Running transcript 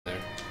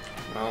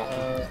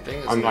Well, I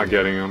think I'm not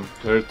getting them.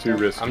 They're too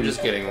risky. I'm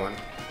just getting one.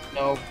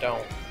 No,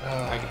 don't.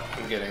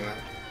 I'm getting that.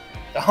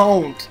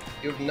 Don't!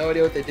 You have no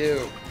idea what they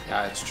do.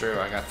 Yeah, it's true.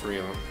 I got 3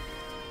 of them.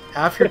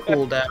 Half your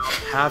cooldown,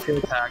 half your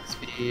attack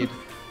speed,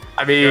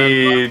 I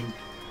mean,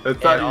 that's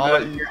and not all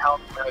of even. your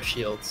health, no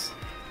shields.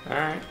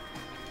 Alright.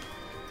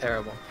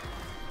 Terrible.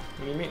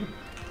 What do you mean?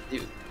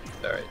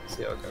 Alright,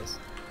 see how it goes.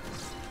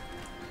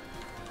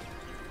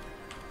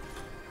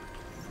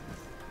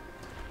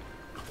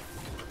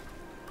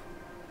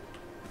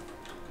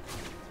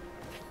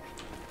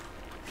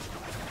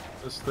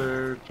 Just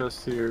there,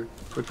 just here.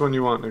 Which one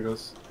you want,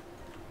 Nicholas?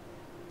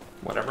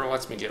 Whatever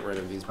lets me get rid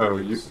of these Oh,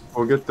 blues.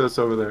 we'll get this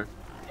over there.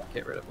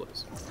 Get rid of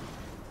blues.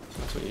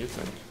 That's what you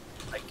think.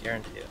 I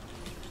guarantee it.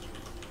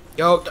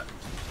 Yo!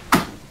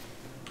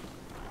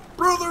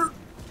 Brother!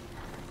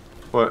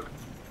 What?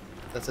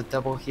 That's a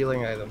double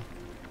healing item.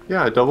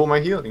 Yeah, double my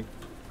healing.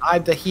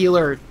 I'm the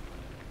healer.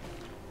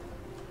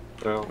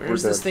 Well,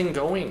 Where's this thing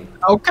going?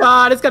 Oh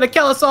god, it's gonna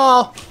kill us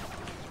all!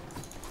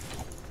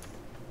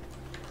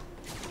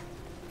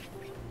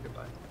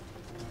 Goodbye.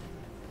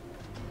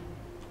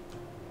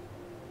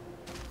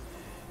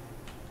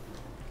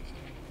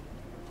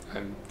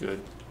 I'm good.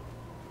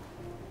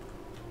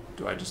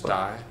 Do I just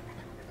die?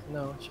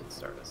 No, it should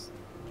start us.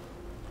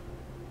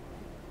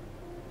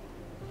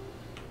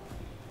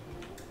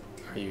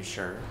 Are you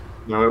sure?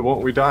 No, it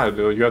won't. We died.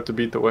 You have to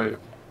beat the wave.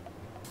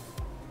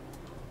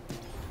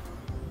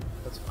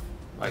 That's fine.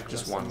 Like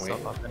just Mess one myself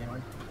wave? up anyway.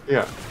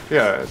 Yeah,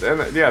 yeah,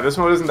 and yeah. This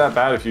one isn't that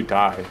bad if you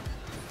die.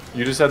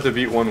 You just have to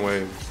beat one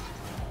wave,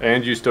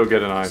 and you still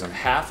get an So item.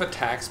 half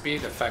attack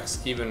speed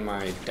affects even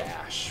my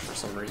dash for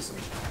some reason.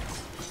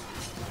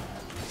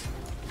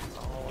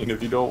 And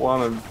if you don't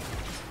want to,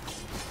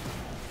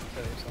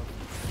 Kill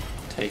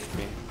yourself. Take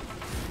me.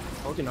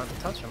 I told you not to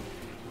touch him.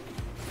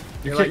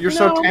 you're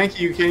so tanky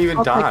you can't even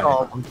I'll take die.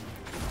 all of them.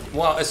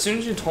 Well, as soon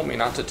as you told me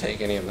not to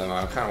take any of them,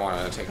 I kind of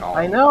wanted to take all of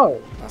I them.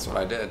 know. That's what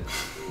I did.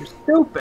 You're stupid.